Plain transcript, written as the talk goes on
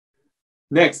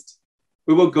Next,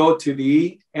 we will go to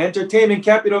the entertainment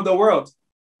capital of the world,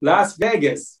 Las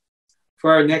Vegas,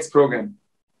 for our next program.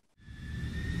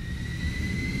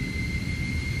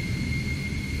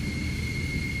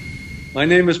 My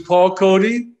name is Paul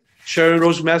Cody, Sharon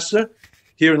Rose Master,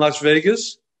 here in Las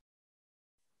Vegas,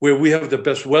 where we have the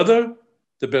best weather,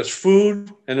 the best food,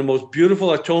 and the most beautiful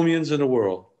Atomians in the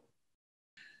world.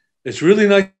 It's really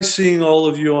nice seeing all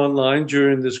of you online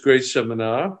during this great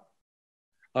seminar.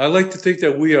 I like to think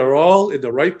that we are all in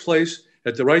the right place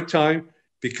at the right time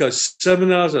because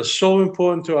seminars are so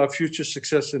important to our future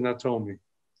success in Atomy.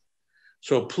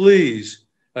 So please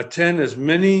attend as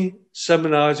many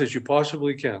seminars as you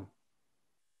possibly can.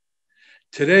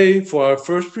 Today, for our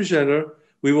first presenter,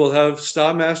 we will have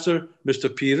Star Master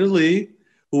Mr. Peter Lee,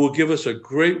 who will give us a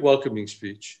great welcoming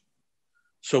speech.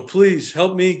 So please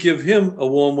help me give him a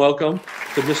warm welcome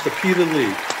to Mr. Peter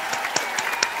Lee.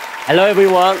 Hello,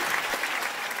 everyone.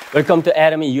 Welcome to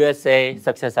Atomy USA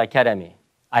Success Academy.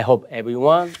 I hope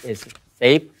everyone is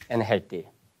safe and healthy.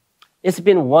 It's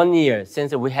been 1 year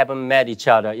since we haven't met each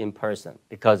other in person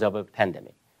because of a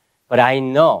pandemic. But I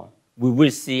know we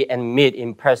will see and meet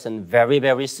in person very,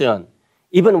 very soon.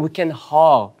 Even we can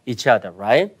hug each other,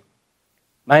 right?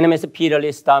 My name is Peter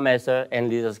Lee, Star Master and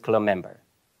Leaders Club member.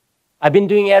 I've been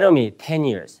doing Atomy 10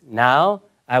 years. Now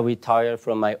I retired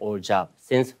from my old job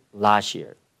since last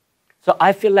year. So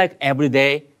I feel like every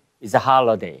day is a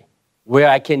holiday where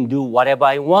I can do whatever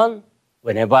I want,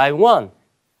 whenever I want.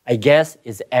 I guess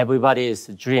it's everybody's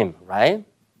dream, right?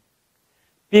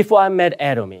 Before I met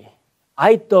Atomy,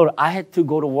 I thought I had to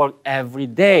go to work every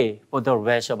day for the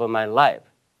rest of my life.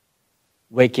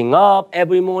 Waking up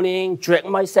every morning, drag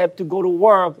myself to go to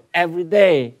work every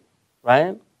day,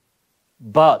 right?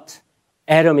 But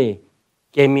Atomy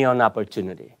gave me an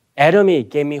opportunity. Atomy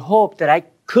gave me hope that I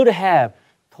could have a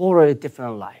totally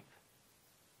different life.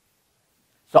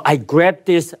 So I grabbed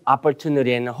this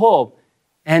opportunity and hope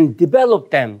and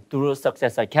developed them through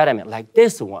Success Academy, like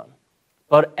this one.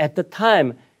 But at the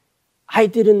time, I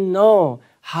didn't know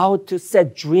how to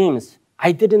set dreams.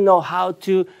 I didn't know how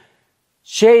to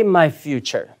shape my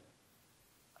future.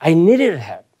 I needed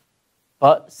help.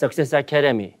 But Success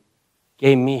Academy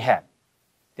gave me help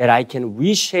that I can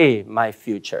reshape my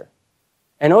future.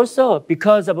 And also,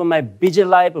 because of my busy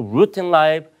life, routine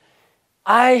life,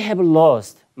 I have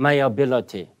lost my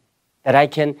ability that I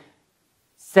can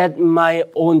set my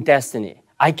own destiny.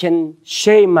 I can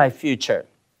shape my future.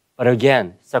 But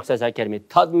again, Success Academy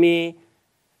taught me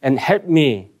and helped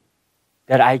me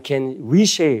that I can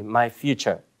reshape my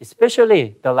future,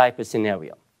 especially the life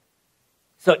scenario.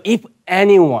 So if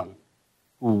anyone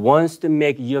who wants to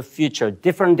make your future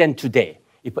different than today,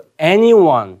 if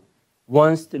anyone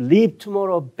wants to live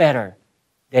tomorrow better,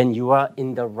 then you are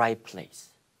in the right place.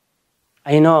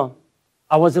 I know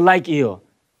I was like you,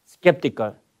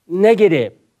 skeptical,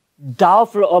 negative,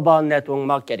 doubtful about network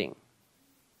marketing.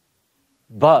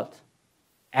 But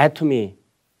Atomy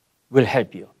will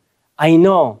help you. I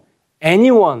know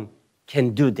anyone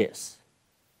can do this.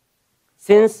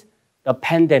 Since the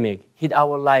pandemic hit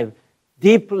our life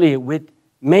deeply with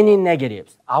many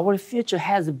negatives, our future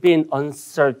has been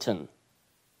uncertain.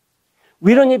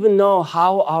 We don't even know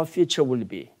how our future will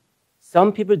be.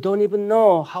 Some people don't even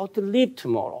know how to live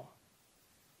tomorrow.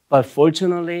 But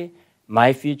fortunately,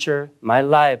 my future, my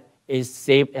life is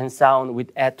safe and sound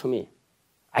with Atomy.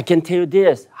 I can tell you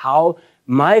this, how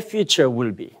my future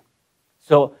will be.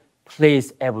 So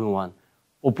please, everyone,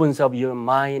 open up your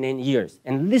mind and ears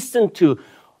and listen to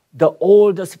the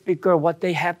older speaker, what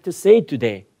they have to say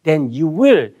today. Then you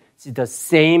will see the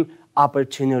same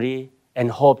opportunity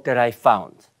and hope that I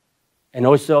found. And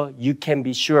also, you can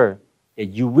be sure that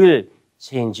you will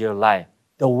change your life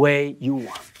the way you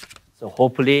want. So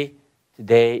hopefully,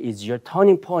 today is your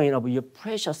turning point of your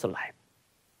precious life.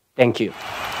 Thank you.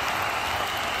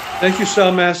 Thank you,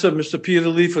 Star Master, Mr. Peter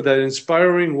Lee, for that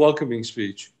inspiring welcoming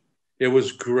speech. It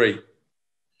was great.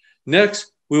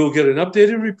 Next, we will get an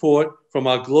updated report from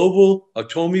our global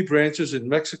Atomy branches in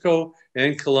Mexico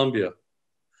and Colombia.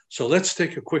 So let's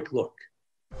take a quick look.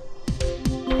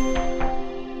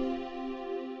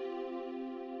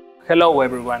 Hello,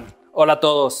 everyone. Hola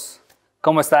todos.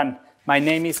 ¿Cómo están? My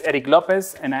name is Eric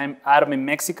Lopez, and I'm Atomy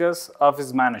Mexico's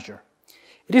office manager.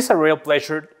 It is a real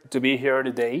pleasure to be here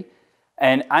today,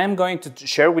 and I'm going to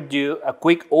share with you a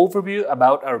quick overview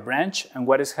about our branch and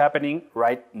what is happening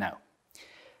right now.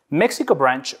 Mexico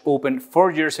branch opened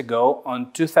 4 years ago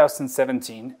on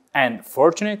 2017, and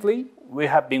fortunately, we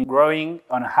have been growing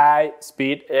on high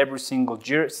speed every single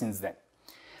year since then.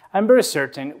 I'm very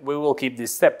certain we will keep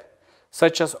this step,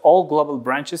 such as all global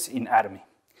branches in Atomy.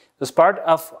 As part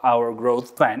of our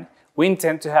growth plan, we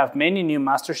intend to have many new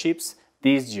masterships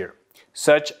this year,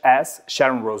 such as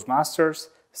Sharon Rose Masters,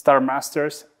 Star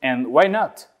Masters, and why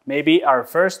not, maybe our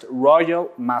first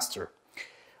Royal Master.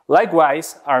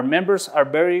 Likewise, our members are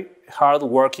very hard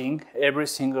working every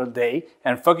single day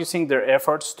and focusing their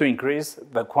efforts to increase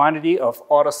the quantity of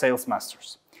auto sales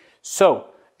masters. So,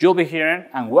 you'll be hearing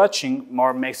and watching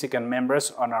more Mexican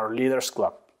members on our Leaders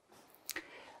Club.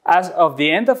 As of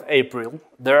the end of April,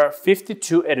 there are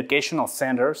 52 educational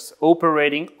centers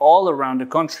operating all around the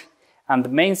country, and the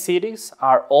main cities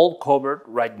are all covered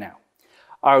right now.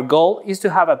 Our goal is to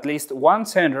have at least one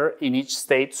center in each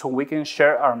state so we can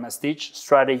share our Mastic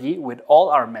strategy with all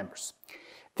our members.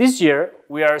 This year,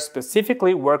 we are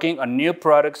specifically working on new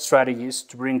product strategies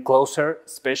to bring closer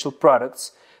special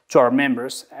products to our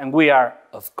members, and we are,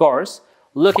 of course,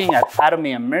 looking at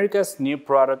Atomy America's new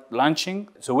product launching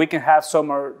so we can have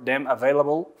some of them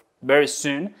available very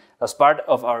soon as part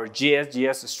of our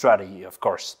GSGS strategy, of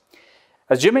course.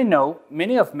 As you may know,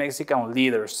 many of Mexican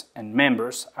leaders and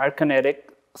members are connected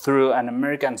through an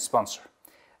American sponsor,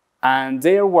 and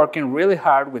they are working really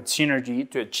hard with synergy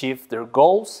to achieve their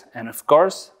goals and, of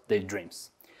course, their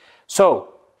dreams.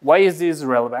 So, why is this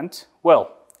relevant?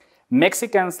 Well,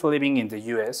 Mexicans living in the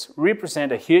US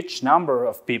represent a huge number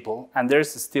of people, and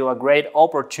there's still a great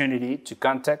opportunity to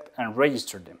contact and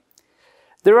register them.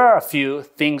 There are a few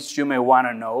things you may want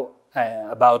to know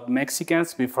about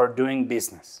Mexicans before doing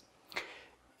business.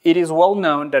 It is well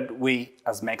known that we,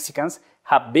 as Mexicans,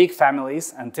 have big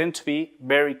families and tend to be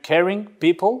very caring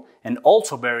people and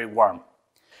also very warm.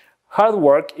 Hard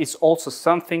work is also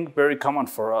something very common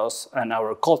for us and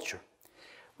our culture.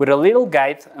 With a little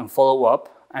guide and follow-up,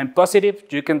 I'm positive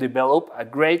you can develop a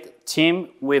great team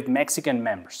with Mexican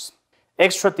members.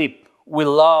 Extra tip, we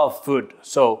love food,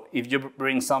 so if you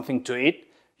bring something to eat,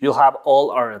 you'll have all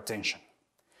our attention.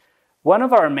 One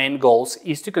of our main goals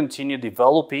is to continue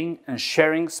developing and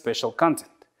sharing special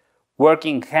content,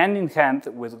 working hand in hand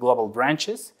with global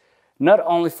branches, not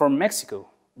only for Mexico,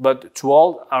 but to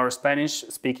all our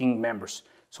Spanish-speaking members,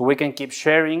 so we can keep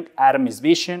sharing Atomy's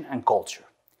vision and culture.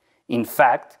 In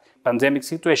fact, pandemic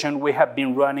situation, we have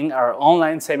been running our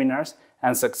online seminars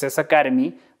and Success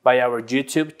Academy by our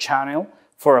YouTube channel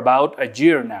for about a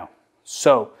year now.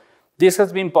 So, this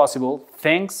has been possible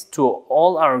thanks to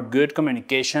all our good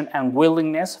communication and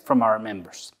willingness from our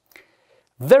members.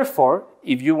 Therefore,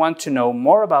 if you want to know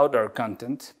more about our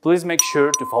content, please make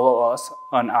sure to follow us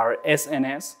on our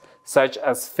SNS, such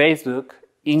as Facebook,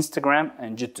 Instagram,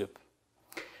 and YouTube.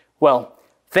 Well,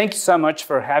 thank you so much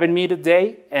for having me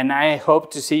today, and I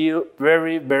hope to see you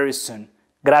very, very soon.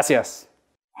 Gracias.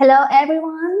 Hello,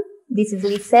 everyone. This is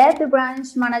Lisette, the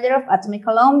branch manager of Atomy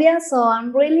Colombia, so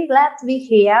I'm really glad to be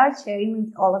here sharing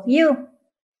with all of you.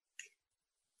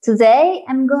 Today,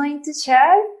 I'm going to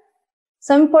share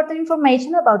some important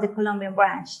information about the Colombian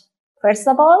branch. First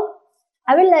of all,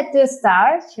 I would like to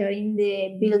start sharing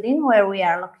the building where we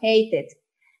are located.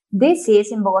 This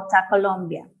is in Bogotá,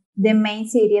 Colombia, the main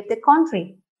city of the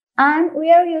country, and we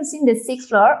are using the 6th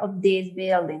floor of this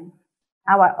building.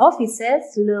 Our offices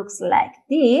looks like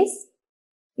this.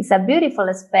 It's a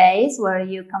beautiful space where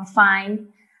you can find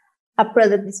a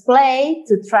product display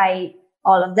to try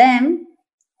all of them.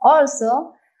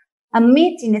 Also, a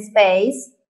meeting space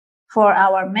for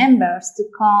our members to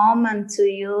come and to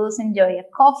enjoy a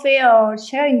coffee or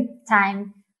sharing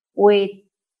time with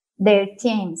their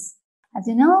teams. As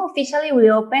you know, officially we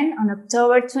opened on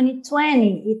October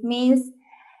 2020. It means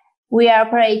we are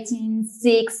operating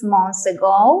 6 months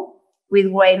ago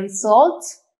with great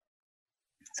results.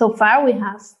 So far, we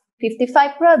have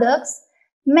 55 products,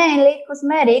 mainly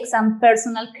cosmetics and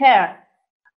personal care.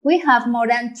 We have more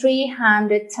than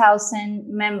 300,000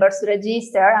 members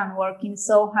registered and working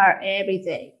so hard every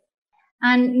day.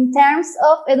 And in terms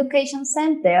of education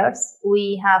centers,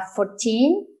 we have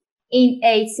 14 in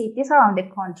 8 cities around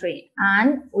the country.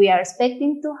 And we are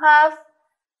expecting to have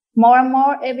more and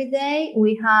more every day.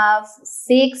 We have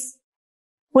 6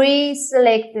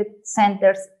 pre-selected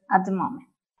centers at the moment.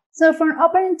 So from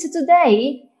opening to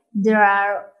today, there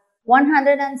are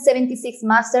 176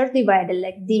 masters divided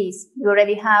like this. We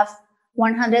already have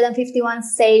 151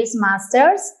 sales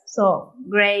masters, so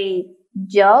great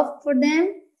job for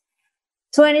them.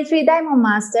 23 diamond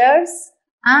masters,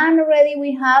 and already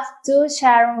we have 2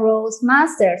 Sharon Rose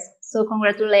masters. So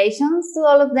congratulations to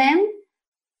all of them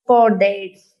for their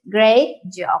great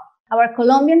job. Our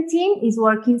Colombian team is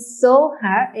working so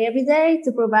hard every day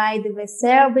to provide the best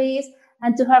service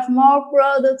and to have more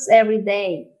products every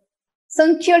day.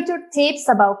 Some culture tips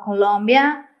about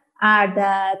Colombia are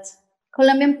that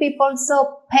Colombian people are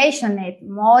so passionate,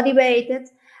 motivated,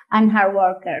 and hard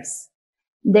workers.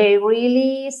 They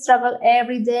really struggle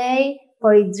every day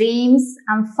for dreams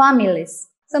and families.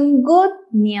 Some good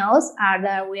news are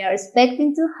that we are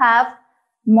expecting to have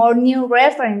more new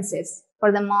references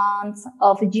for the month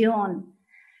of June.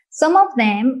 Some of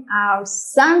them are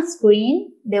sunscreen,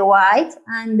 the white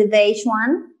and the beige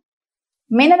one,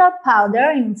 mineral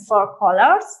powder in 4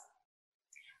 colors,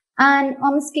 and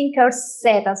skincare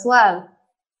set as well.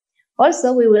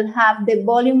 Also, we will have the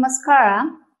volume mascara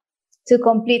to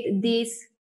complete these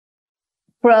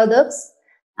products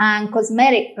and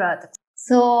cosmetic products.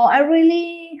 So I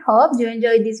really hope you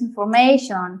enjoyed this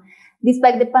information.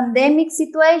 Despite the pandemic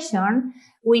situation,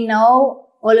 we know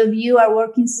all of you are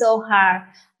working so hard,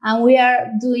 and we are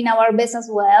doing our best as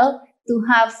well to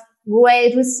have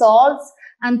great results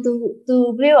and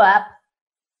to grow up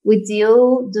with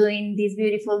you doing this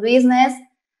beautiful business.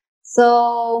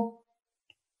 So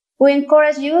we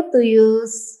encourage you to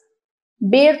use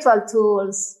virtual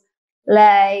tools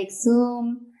like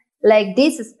Zoom, like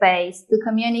this space, to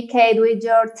communicate with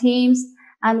your teams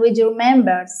and with your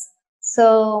members.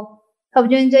 So hope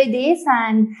you enjoy this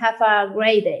and have a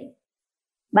great day.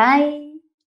 Bye.